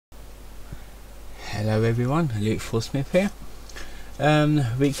Hello everyone, Luke Fordsmith here.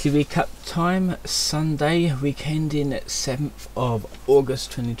 Weekly recap time, Sunday, weekend in 7th of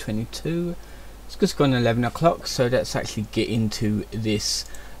August 2022. It's just gone 11 o'clock, so let's actually get into this.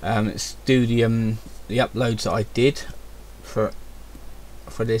 Let's do the uploads that I did for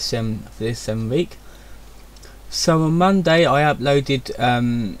this week. So on Monday I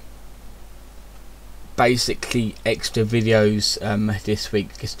uploaded basically extra videos this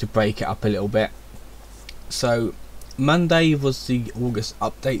week, just to break it up a little bit. So Monday was the August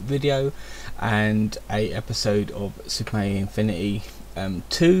update video and a episode of Super Mario Infinity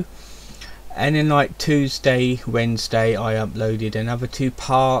 2, and then like Tuesday, Wednesday I uploaded another 2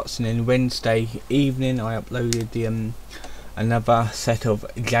 parts, and then Wednesday evening I uploaded the another set of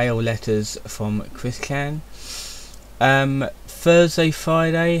Gale letters from Chris Clan. Thursday,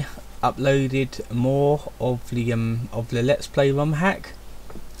 Friday uploaded more of the Let's Play ROM hack.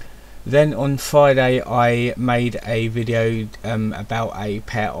 Then on Friday I made a video about a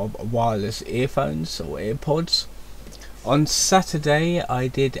pair of wireless earphones or AirPods. On Saturday I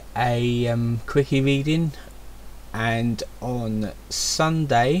did a quickie reading, and on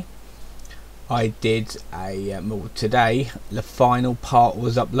Sunday I did a well, today the final part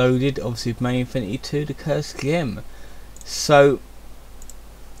was uploaded of Super Mario Infinity 2: The Cursed Gem. So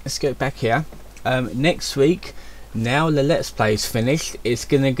let's go back here. Next week, now the Let's Play is finished, it's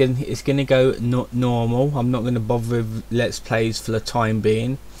gonna go not normal. I'm not gonna bother with Let's Plays for the time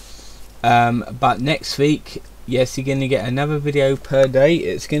being. But next week, yes, you're gonna get another video per day.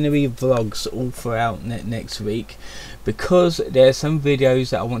 It's gonna be vlogs all throughout next week, because there's some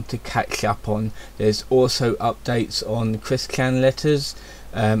videos that I want to catch up on. There's also updates on Chris Clan letters.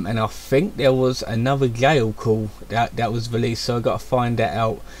 And I think there was another Gale call that was released, so I got to find that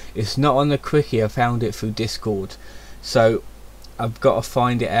out. It's not on the quickie, I found it through Discord, so I've got to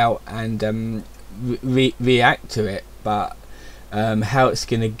find it out and react to it. But how it's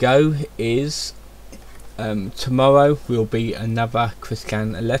gonna go is tomorrow will be another Chris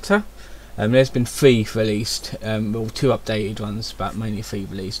Clan letter. There's been 3 released, well, 2 updated ones, but mainly 3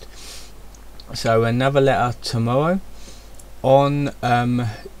 released. So another letter tomorrow. On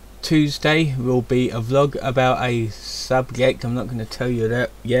Tuesday will be a vlog about a subject. I'm not going to tell you that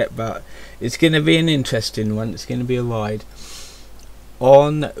yet, but it's going to be an interesting one. It's going to be a ride.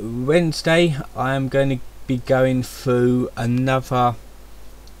 On Wednesday I am going to be going through another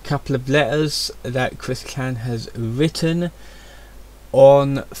couple of letters that Chris Clan has written.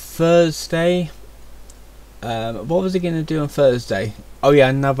 On Thursday, what was I going to do on Thursday? Oh yeah,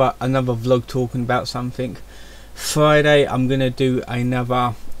 another vlog talking about something. Friday I'm gonna do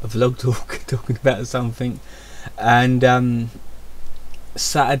another vlog talking about something, and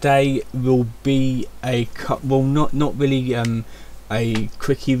Saturday will be a not really a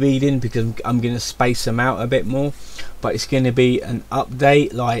quickie reading, because I'm gonna space them out a bit more, but it's gonna be an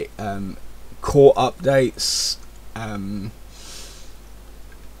update, like core updates,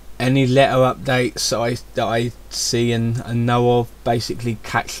 any letter updates that I see and know of, basically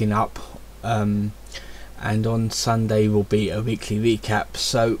catching up. And on Sunday will be a weekly recap.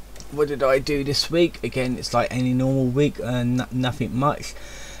 So what did I do this week? Again, it's like any normal week, nothing much.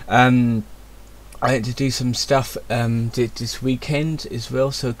 I had to do some stuff this weekend as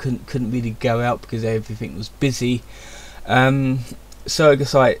well, so couldn't really go out because everything was busy. So I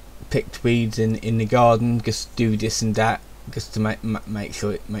guess I picked weeds in the garden, just do this and that, just to make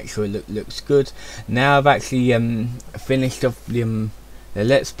sure it looks good. Now I've actually finished off the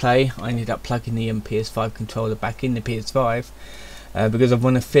Let's Play. I ended up plugging the PS5 controller back in the PS5 because I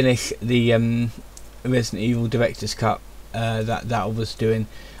want to finish the Resident Evil Director's Cut that I was doing.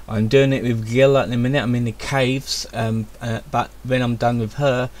 I'm doing it with Gil at the minute. I'm in the caves, but when I'm done with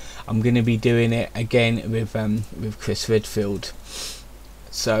her, I'm going to be doing it again with Chris Redfield.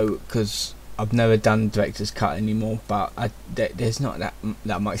 So, because I've never done Director's Cut anymore, but there's not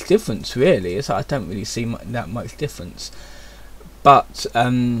that much difference really. It's like I don't really see that much difference. But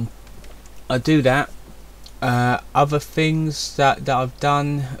I do that. Other things that I've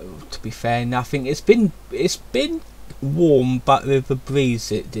done, to be fair, nothing. It's been warm, but with a breeze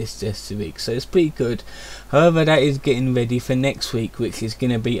this week, so it's pretty good. However, that is getting ready for next week, which is going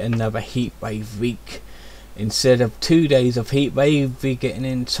to be another heatwave week. Instead of 2 days of heatwave, we're getting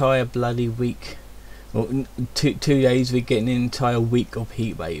an entire bloody week. Well, two days, we're getting an entire week of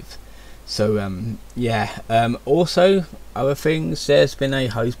heatwave. So yeah. Also, other things, there's been a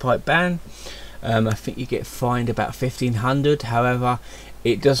hosepipe ban. I think you get fined about 1,500. However,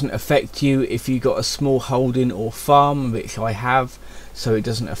 it doesn't affect you if you got a small holding or farm, which I have, so it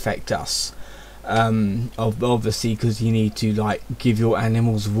doesn't affect us. Obviously because you need to like give your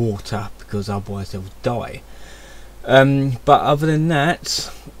animals water, because otherwise they'll die. But other than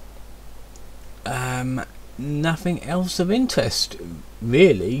that, nothing else of interest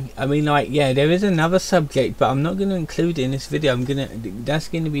really. I mean, like, yeah, there is another subject, but I'm not going to include it in this video. That's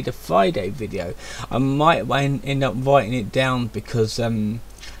going to be the Friday video. I might end up writing it down because I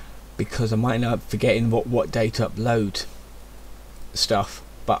might end up forgetting what day to upload stuff,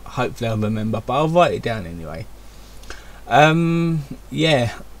 but hopefully I'll remember. But I'll write it down anyway.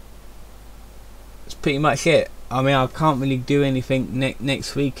 Yeah, that's pretty much it. I mean, I can't really do anything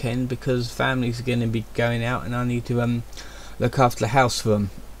next weekend because family's going to be going out and I need to look after the house for them.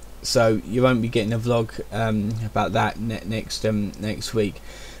 So you won't be getting a vlog about that next week.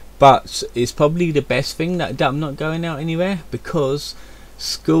 But it's probably the best thing that I'm not going out anywhere, because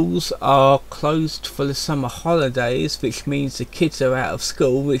schools are closed for the summer holidays, which means the kids are out of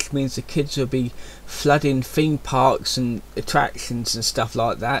school, which means the kids will be flooding theme parks and attractions and stuff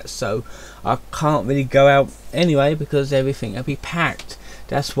like that. So I can't really go out anyway because everything will be packed.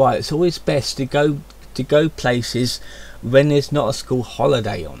 That's why it's always best to go places when there's not a school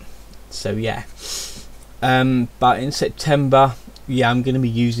holiday on. So yeah, but in September, yeah, I'm going to be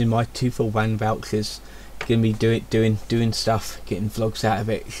using my 2-for-1 vouchers. Going to be doing stuff, getting vlogs out of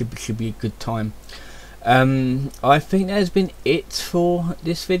it. Should be a good time. I think that has been it for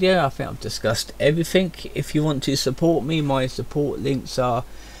this video. I think I've discussed everything. If you want to support me, my support links are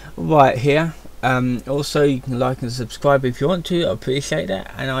right here. Also, you can like and subscribe if you want to. I appreciate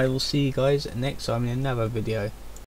that, and I will see you guys next time in another video.